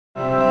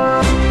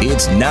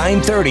It's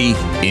 930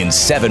 in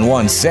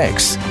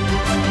 716.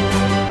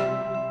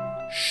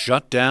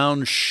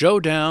 Shutdown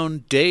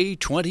Showdown Day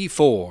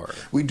 24.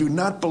 We do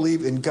not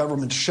believe in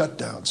government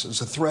shutdowns as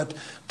a threat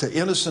to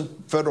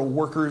innocent federal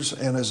workers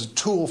and as a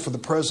tool for the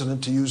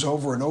president to use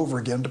over and over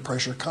again to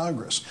pressure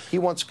Congress. He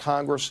wants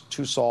Congress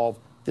to solve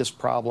this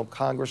problem.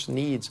 Congress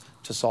needs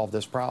to solve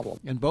this problem.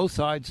 And both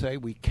sides say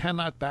we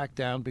cannot back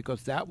down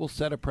because that will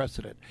set a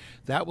precedent.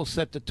 That will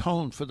set the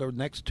tone for the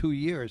next 2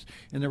 years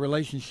in the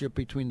relationship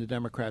between the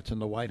Democrats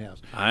and the White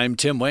House. I'm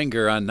Tim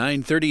Wenger on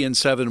 930 in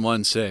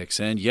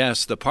 716. And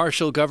yes, the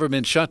partial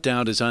government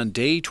shutdown is on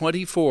day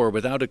 24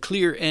 without a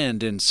clear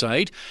end in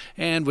sight,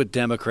 and with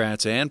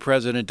Democrats and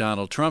President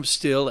Donald Trump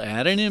still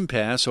at an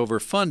impasse over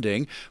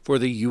funding for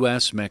the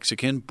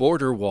U.S.-Mexican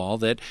border wall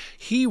that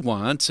he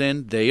wants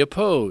and they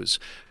oppose.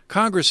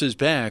 Congress is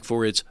back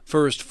for its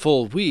first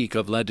full week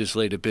of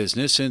legislative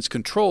business since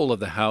control of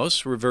the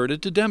House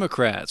reverted to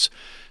Democrats.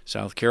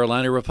 South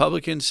Carolina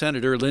Republican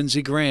Senator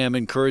Lindsey Graham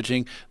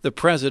encouraging the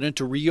president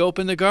to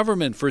reopen the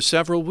government for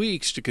several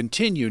weeks to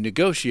continue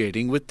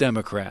negotiating with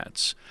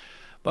Democrats.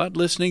 But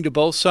listening to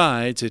both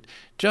sides, it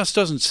just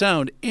doesn't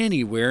sound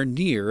anywhere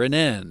near an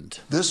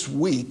end. This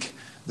week,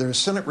 there are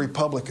Senate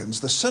Republicans,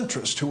 the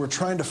centrists who were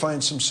trying to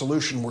find some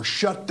solution, were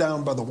shut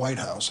down by the White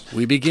House.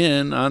 We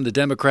begin on the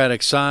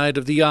Democratic side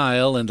of the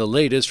aisle, and the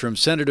latest from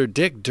Senator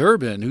Dick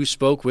Durbin, who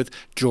spoke with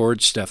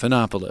George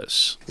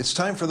Stephanopoulos. It's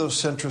time for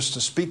those centrists to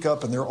speak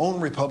up in their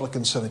own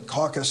Republican Senate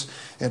caucus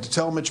and to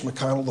tell Mitch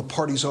McConnell the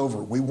party's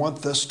over. We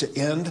want this to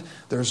end.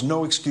 There's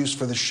no excuse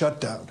for the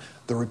shutdown.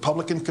 The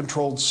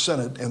Republican-controlled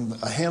Senate and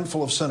a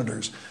handful of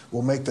senators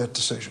will make that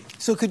decision.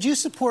 So could you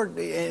support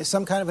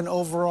some kind of an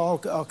overall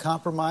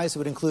compromise that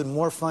would include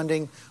more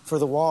funding for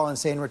the wall and,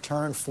 say, in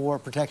return for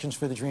protections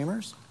for the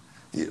Dreamers?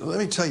 Let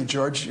me tell you,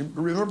 George, you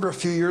remember a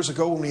few years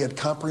ago when we had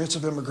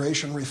comprehensive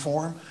immigration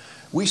reform?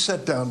 We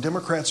sat down,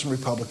 Democrats and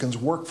Republicans,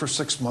 worked for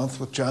 6 months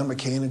with John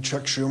McCain and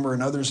Chuck Schumer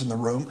and others in the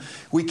room.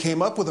 We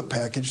came up with a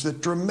package that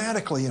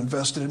dramatically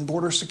invested in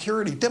border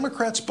security.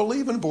 Democrats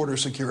believe in border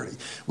security.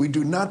 We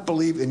do not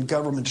believe in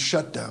government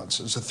shutdowns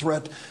as a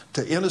threat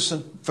to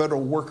innocent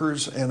federal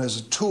workers and as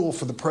a tool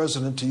for the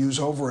president to use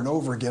over and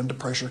over again to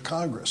pressure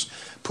Congress.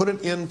 Put an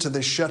end to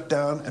this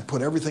shutdown and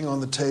put everything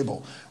on the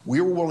table. We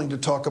were willing to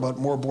talk about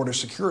more border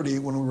security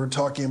when we were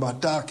talking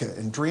about DACA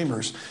and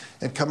Dreamers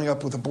and coming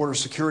up with a border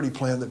security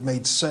plan that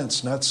made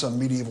sense, not some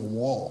medieval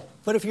wall.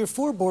 But if you're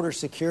for border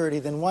security,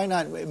 then why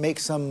not make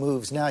some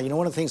moves now? You know,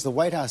 one of the things the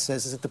White House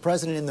says is that the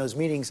president in those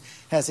meetings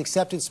has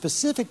accepted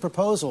specific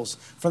proposals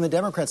from the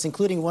Democrats,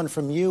 including one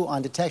from you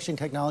on detection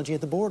technology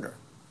at the border.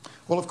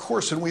 Well, of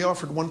course, and we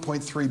offered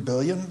 $1.3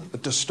 billion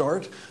to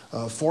start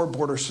for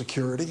border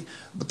security,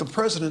 but the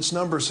president's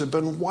numbers have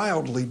been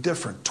wildly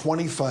different,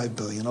 $25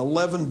 billion,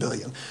 $11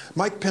 billion.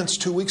 Mike Pence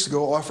 2 weeks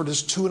ago offered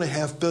us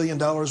 $2.5 billion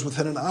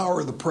within an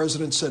hour. The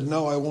president said,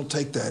 no, I won't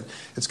take that.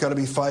 It's got to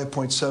be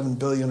 $5.7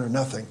 billion or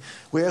nothing.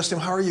 We asked him,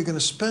 how are you going to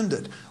spend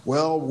it?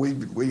 Well,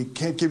 we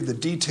can't give you the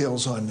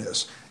details on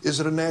this. Is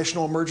it a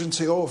national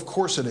emergency? Oh, of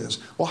course it is.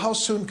 Well, how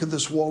soon could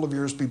this wall of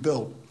yours be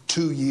built?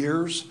 2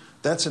 years?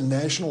 That's a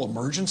national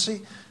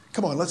emergency?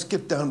 Come on, let's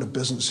get down to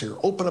business here.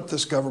 Open up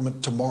this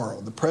government tomorrow.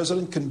 The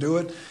president can do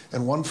it,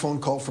 and one phone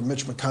call from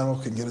Mitch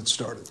McConnell can get it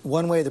started.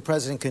 One way the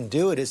president can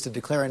do it is to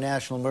declare a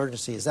national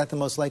emergency. Is that the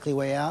most likely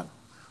way out?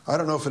 I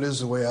don't know if it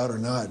is the way out or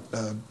not.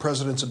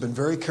 Presidents have been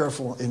very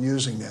careful in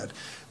using that.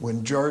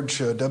 When George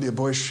W.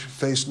 Bush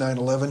faced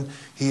 9/11,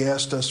 he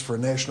asked us for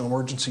national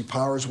emergency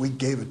powers. We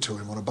gave it to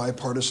him on a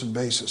bipartisan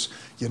basis,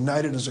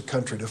 united as a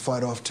country to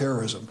fight off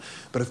terrorism.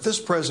 But if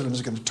this president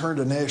is going to turn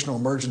to national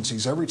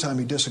emergencies every time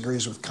he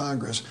disagrees with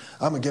Congress,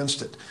 I'm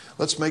against it.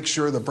 Let's make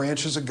sure the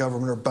branches of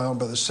government are bound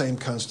by the same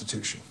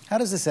Constitution. How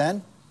does this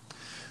end?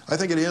 I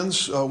think it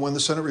ends when the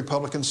Senate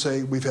Republicans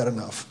say we've had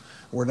enough.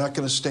 We're not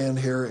going to stand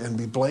here and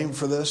be blamed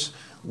for this.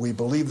 We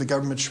believe the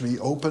government should be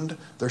opened.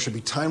 There should be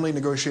timely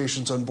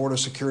negotiations on border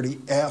security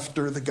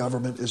after the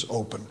government is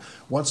open.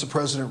 Once the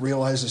president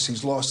realizes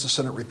he's lost the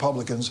Senate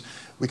Republicans,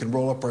 we can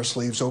roll up our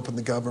sleeves, open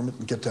the government,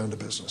 and get down to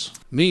business.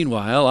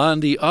 Meanwhile,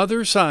 on the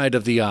other side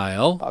of the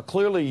aisle,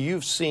 clearly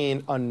you've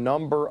seen a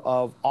number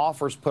of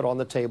offers put on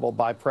the table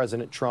by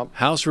President Trump.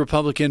 House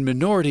Republican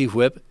Minority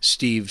Whip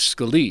Steve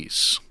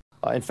Scalise.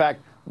 In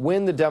fact,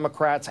 when the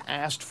Democrats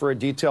asked for a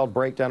detailed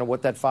breakdown of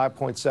what that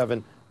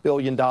 $5.7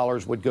 billion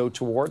would go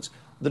towards,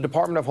 the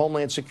Department of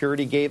Homeland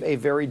Security gave a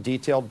very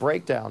detailed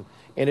breakdown,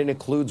 and it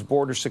includes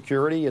border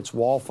security, it's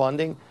wall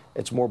funding,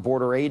 it's more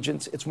border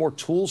agents, it's more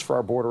tools for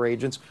our border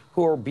agents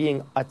who are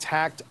being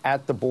attacked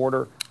at the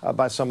border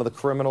by some of the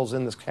criminals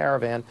in this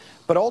caravan.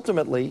 But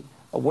ultimately,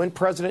 when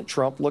President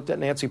Trump looked at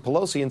Nancy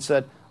Pelosi and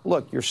said,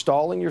 look, you're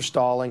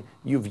stalling,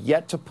 you've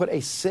yet to put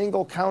a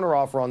single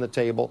counteroffer on the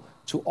table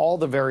to all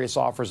the various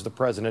offers the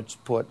president's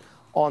put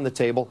on the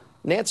table.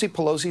 Nancy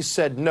Pelosi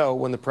said no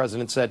when the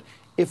president said,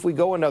 if we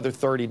go another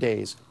 30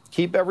 days,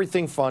 keep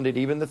everything funded,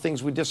 even the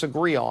things we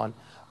disagree on,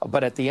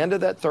 but at the end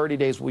of that 30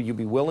 days, will you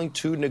be willing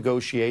to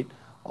negotiate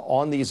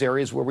on these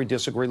areas where we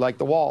disagree, like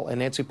the wall? And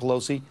Nancy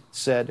Pelosi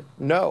said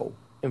no,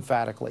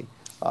 emphatically.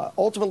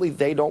 Ultimately,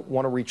 they don't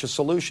want to reach a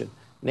solution.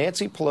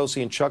 Nancy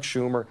Pelosi and Chuck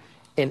Schumer,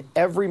 in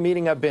every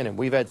meeting I've been in,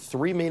 we've had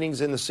 3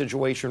 meetings in the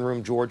Situation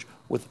Room, George,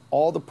 with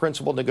all the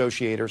principal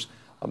negotiators.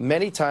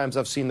 Many times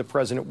I've seen the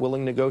president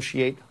willing to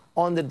negotiate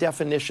on the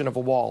definition of a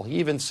wall. He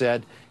even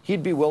said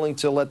he'd be willing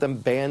to let them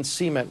ban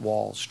cement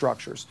wall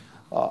structures.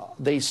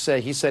 He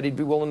said he'd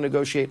be willing to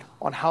negotiate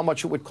on how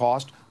much it would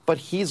cost, but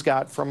he's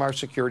got, from our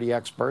security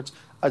experts,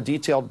 a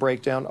detailed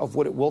breakdown of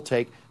what it will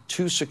take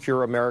to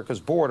secure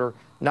America's border.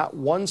 Not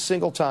one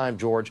single time,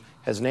 George,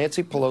 has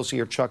Nancy Pelosi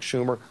or Chuck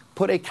Schumer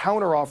put a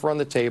counteroffer on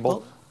the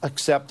table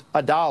except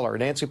 $1.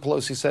 Nancy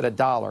Pelosi said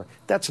 $1.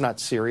 That's not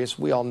serious.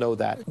 We all know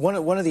that. One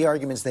of the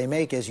arguments they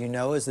make, as you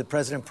know, is the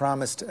president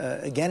promised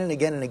again and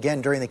again and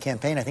again during the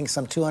campaign, I think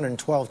some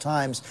 212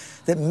 times,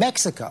 that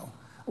Mexico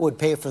would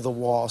pay for the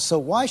wall. So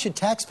why should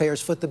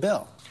taxpayers foot the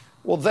bill?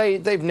 Well,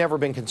 they've never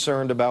been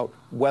concerned about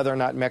whether or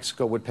not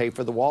Mexico would pay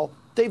for the wall.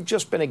 They've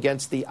just been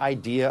against the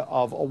idea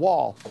of a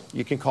wall.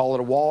 You can call it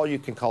a wall. You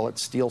can call it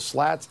steel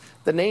slats.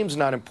 The name's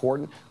not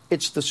important.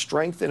 It's the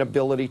strength and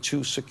ability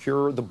to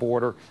secure the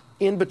border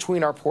in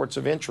between our ports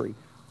of entry.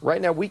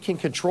 Right now, we can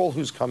control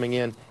who's coming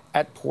in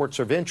at ports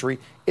of entry.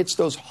 It's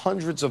those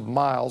hundreds of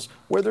miles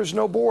where there's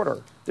no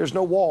border, there's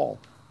no wall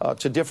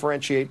to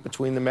differentiate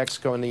between the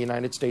Mexico and the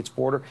United States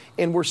border.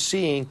 And we're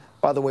seeing,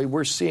 by the way,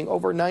 over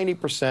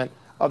 90%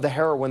 of the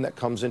heroin that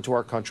comes into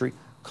our country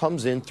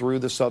comes in through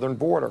the southern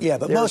border. Yeah,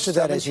 but most of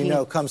that, as you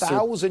know, comes through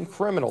 1,000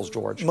 criminals,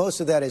 George. Most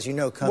of that, as you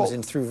know, comes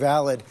in through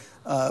valid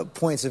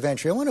points of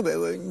entry. I want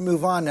to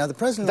move on now. The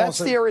president That's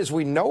the areas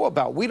we know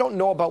about. We don't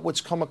know about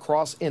what's come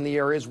across in the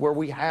areas where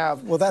we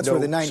have that's no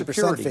where the 90%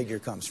 security. figure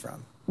comes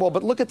from. Well,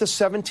 but look at the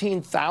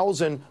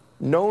 17,000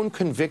 known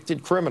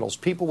convicted criminals,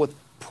 people with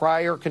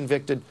prior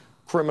convicted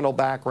criminal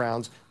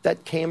backgrounds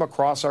that came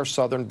across our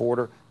southern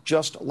border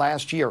just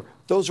last year.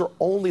 Those are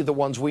only the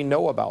ones we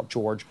know about,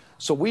 George.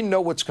 So we know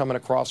what's coming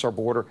across our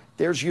border.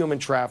 There's human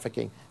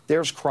trafficking.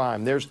 There's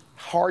crime. There's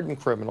hardened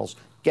criminals,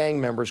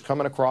 gang members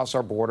coming across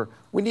our border.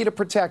 We need to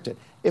protect it.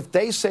 If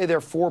they say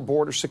they're for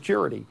border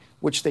security,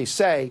 which they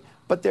say,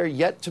 but they're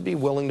yet to be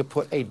willing to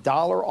put a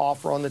dollar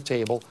offer on the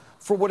table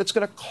for what it's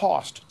going to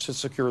cost to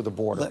secure the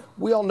border.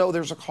 We all know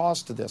there's a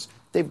cost to this.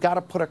 They've got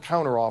to put a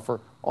counteroffer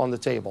on the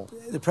table.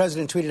 The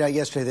president tweeted out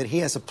yesterday that he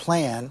has a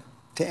plan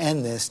to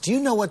end this. Do you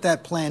know what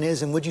that plan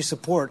is, and would you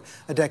support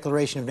a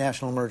declaration of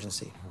national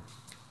emergency?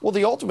 Well,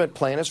 the ultimate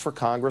plan is for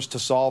Congress to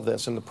solve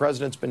this, and the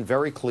president's been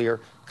very clear.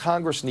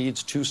 Congress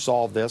needs to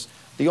solve this.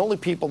 The only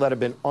people that have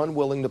been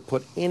unwilling to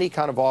put any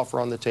kind of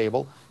offer on the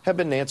table have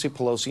been Nancy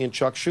Pelosi and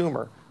Chuck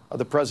Schumer.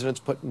 The president's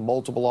put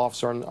multiple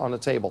offers on the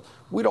table.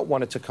 We don't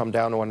want it to come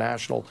down to a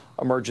national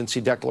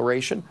emergency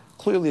declaration.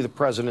 Clearly, the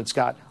president's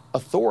got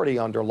authority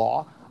under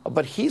law,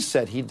 but he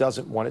said he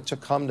doesn't want it to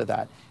come to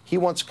that. He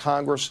wants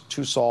Congress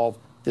to solve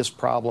this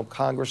problem.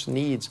 Congress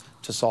needs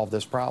to solve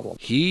this problem.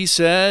 He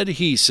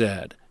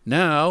said.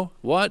 Now,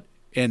 what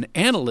an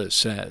analyst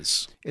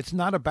says. It's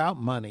not about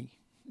money.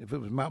 If it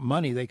was about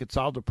money, they could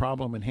solve the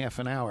problem in half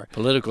an hour.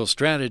 Political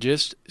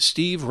strategist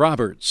Steve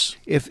Roberts.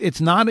 If it's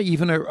not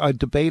even a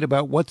debate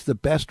about what's the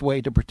best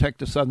way to protect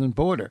the southern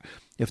border.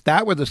 If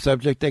that were the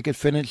subject, they could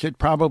finish it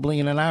probably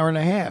in an hour and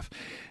a half.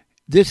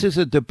 This is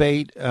a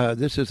debate,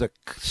 this is a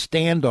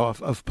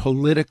standoff of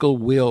political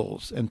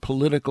wills and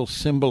political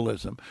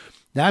symbolism.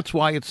 That's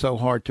why it's so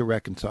hard to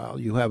reconcile.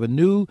 You have a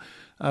new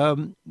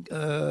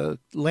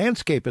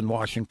landscape in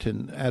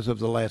Washington as of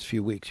the last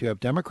few weeks. You have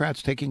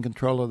Democrats taking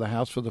control of the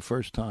House for the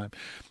first time.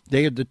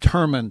 They are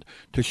determined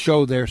to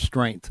show their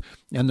strength,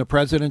 and the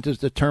president is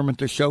determined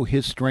to show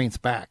his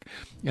strength back.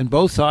 And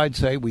both sides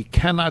say we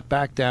cannot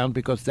back down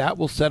because that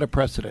will set a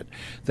precedent.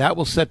 That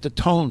will set the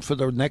tone for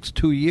the next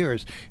 2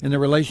 years in the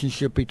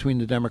relationship between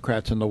the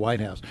Democrats and the White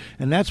House.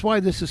 And that's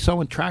why this is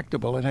so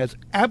intractable. It has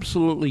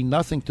absolutely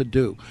nothing to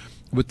do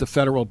with the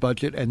federal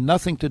budget and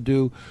nothing to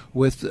do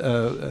with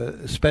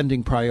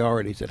spending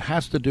priorities. It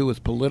has to do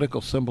with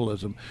political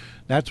symbolism.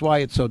 That's why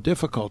it's so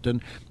difficult.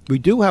 And we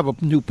do have a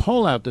new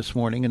poll out this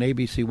morning, an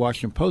ABC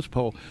Washington Post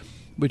poll,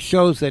 which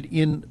shows that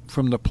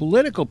from the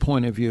political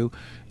point of view,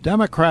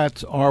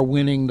 Democrats are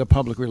winning the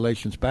public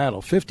relations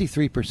battle.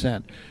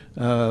 53%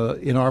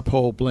 in our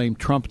poll blame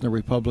Trump and the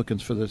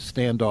Republicans for the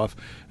standoff,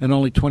 and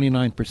only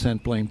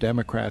 29% blame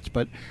Democrats.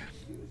 But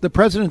the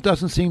president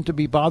doesn't seem to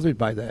be bothered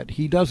by that.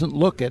 He doesn't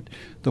look at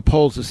the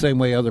polls the same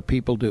way other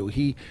people do.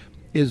 He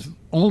is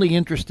only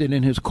interested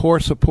in his core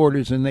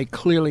supporters, and they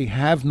clearly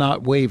have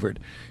not wavered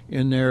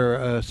in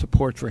their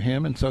support for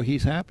him, and so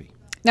he's happy.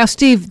 Now,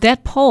 Steve,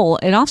 that poll,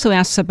 it also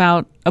asks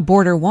about a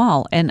border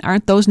wall, and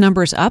aren't those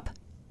numbers up?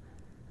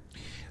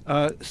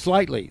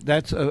 Slightly.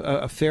 That's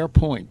a fair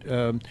point.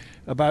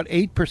 About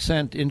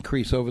 8%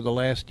 increase over the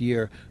last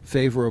year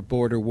favor a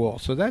border wall.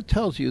 So that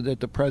tells you that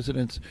the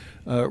president's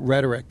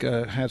rhetoric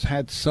has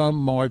had some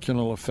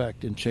marginal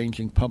effect in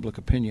changing public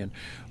opinion.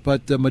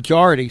 But the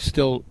majority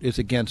still is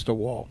against a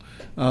wall.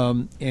 A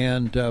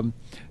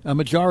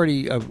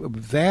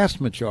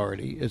vast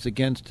majority, is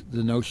against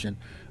the notion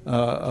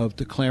of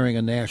declaring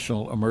a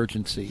national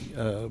emergency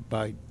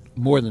by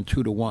more than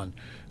 2-1.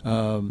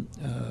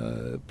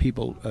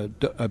 people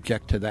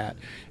object to that,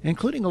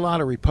 including a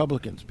lot of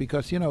Republicans,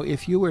 because,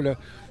 if you were to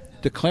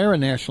declare a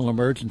national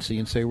emergency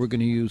and say we're going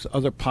to use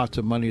other pots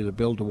of money to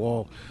build a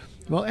wall,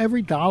 well,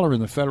 every dollar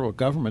in the federal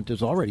government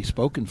is already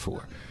spoken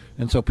for.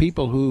 And so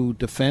people who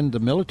defend the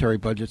military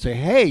budget say,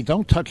 hey,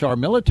 don't touch our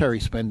military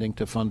spending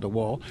to fund a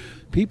wall.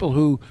 People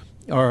who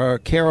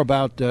care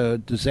about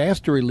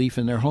disaster relief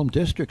in their home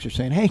districts are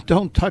saying, hey,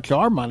 don't touch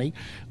our money.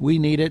 We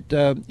need it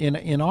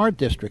in our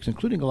districts,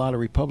 including a lot of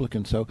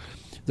Republicans. So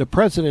the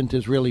president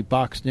is really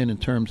boxed in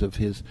terms of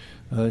his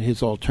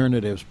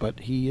alternatives,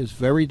 but he is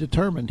very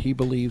determined. He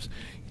believes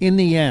in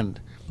the end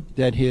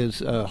that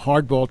his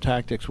hardball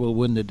tactics will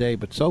win the day.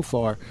 But so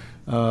far,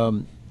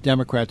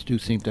 Democrats do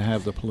seem to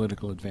have the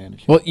political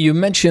advantage. Well, you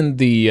mentioned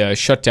the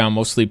shutdown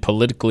mostly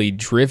politically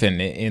driven.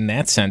 In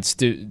that sense,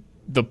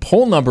 the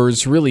poll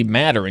numbers really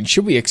matter, and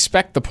should we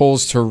expect the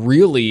polls to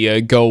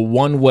really go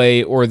one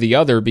way or the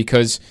other?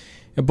 Because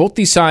both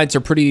these sides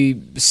are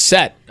pretty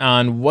set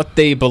on what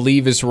they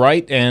believe is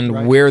right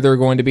and where they're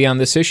going to be on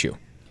this issue.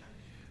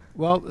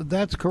 Well,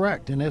 that's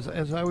correct. And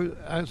as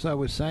I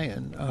was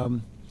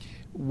saying,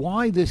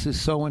 why this is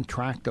so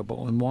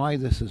intractable and why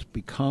this has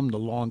become the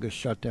longest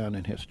shutdown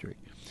in history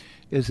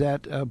is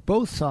that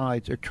both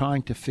sides are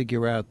trying to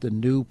figure out the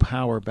new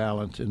power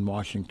balance in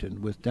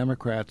Washington, with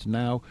Democrats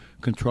now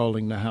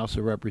controlling the House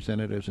of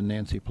Representatives and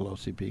Nancy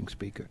Pelosi being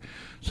Speaker.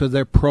 So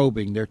they're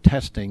probing, they're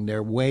testing,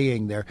 they're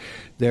weighing,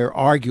 they're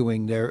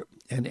arguing,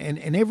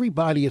 and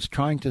everybody is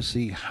trying to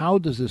see how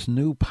does this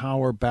new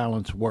power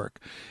balance work.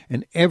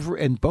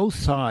 And both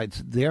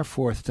sides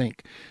therefore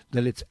think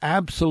that it's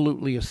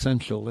absolutely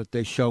essential that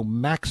they show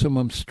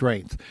maximum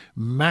strength,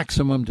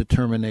 maximum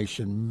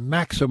determination,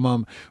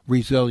 maximum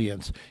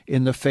resilience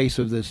in the face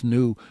of this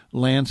new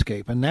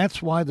landscape. And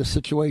that's why the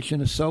situation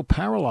is so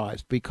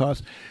paralyzed,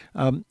 because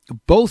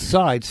both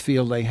sides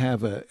feel they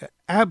have a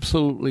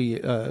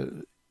absolutely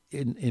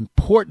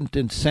important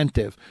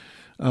incentive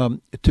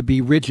to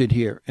be rigid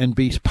here and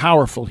be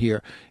powerful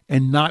here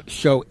and not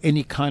show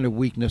any kind of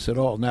weakness at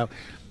all. Now,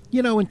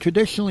 and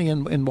traditionally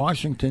in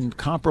Washington,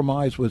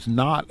 compromise was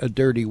not a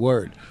dirty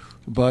word.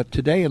 But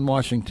today in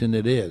Washington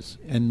it is.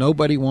 And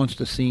nobody wants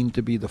to seem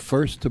to be the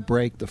first to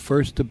break, the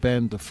first to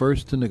bend, the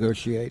first to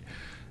negotiate.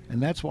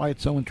 And that's why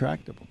it's so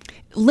intractable.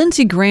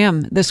 Lindsey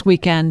Graham this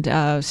weekend,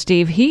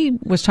 Steve, he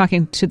was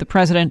talking to the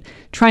president,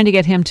 trying to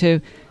get him to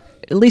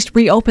at least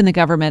reopen the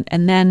government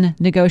and then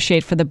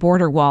negotiate for the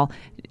border wall.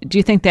 Do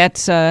you think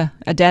that's a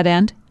dead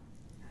end?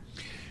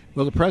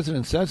 Well, the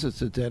president says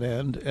it's a dead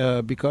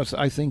end because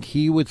I think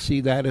he would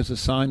see that as a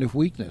sign of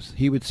weakness.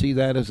 He would see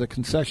that as a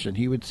concession.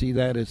 He would see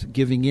that as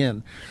giving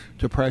in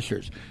to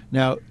pressures.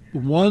 Now,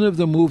 one of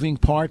the moving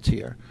parts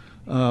here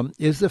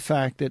is the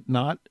fact that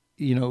not,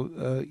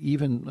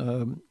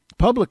 even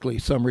publicly,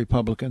 some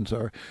Republicans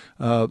are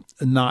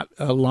not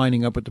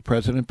lining up with the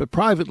president, but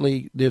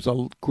privately, there's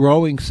a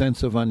growing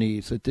sense of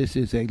unease that this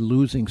is a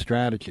losing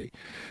strategy.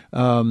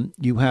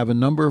 You have a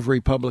number of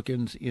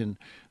Republicans in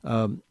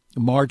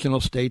marginal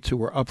states who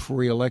were up for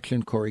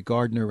re-election, Cory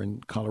Gardner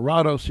in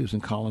Colorado, Susan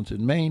Collins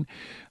in Maine.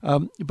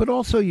 But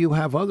also you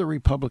have other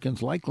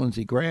Republicans like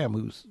Lindsey Graham,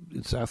 who's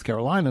in South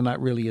Carolina, not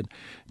really in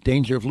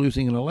danger of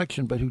losing an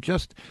election, but who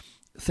just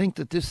think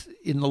that this,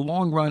 in the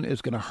long run,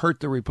 is going to hurt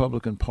the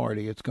Republican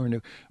Party. It's going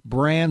to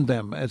brand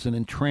them as an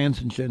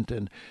intransigent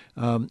and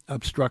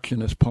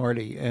obstructionist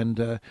party.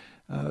 And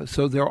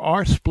so there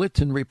are splits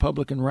in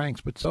Republican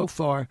ranks, but so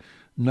far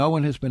no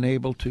one has been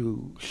able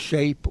to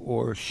shape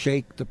or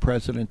shake the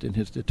president in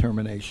his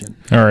determination.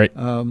 All right.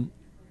 And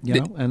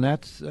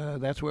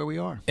that's where we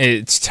are.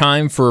 It's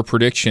time for a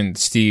prediction,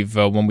 Steve.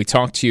 When we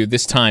talk to you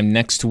this time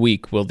next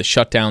week, will the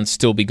shutdown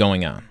still be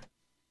going on?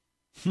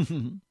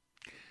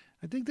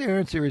 I think the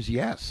answer is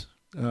yes,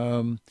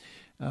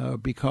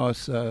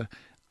 because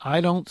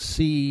I don't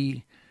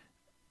see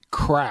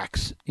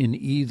cracks in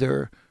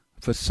either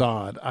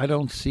facade. I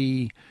don't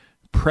see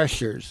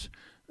pressures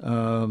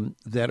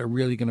that are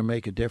really going to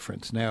make a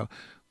difference. Now,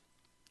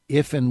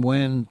 if and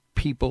when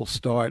people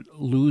start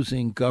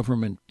losing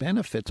government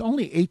benefits,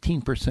 only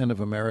 18% of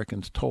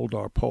Americans told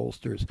our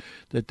pollsters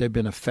that they've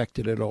been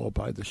affected at all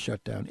by the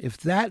shutdown. If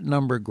that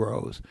number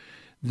grows,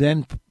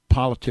 then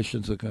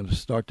politicians are going to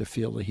start to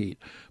feel the heat.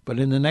 But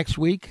in the next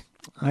week,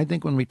 I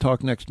think when we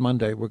talk next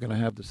Monday, we're going to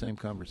have the same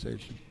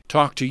conversation.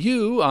 Talk to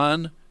you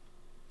on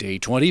Day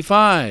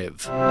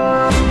 25.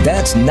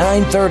 That's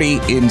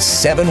 930 in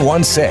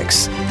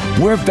 716.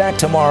 We're back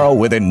tomorrow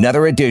with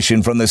another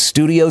edition from the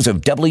studios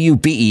of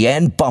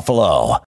WBEN Buffalo.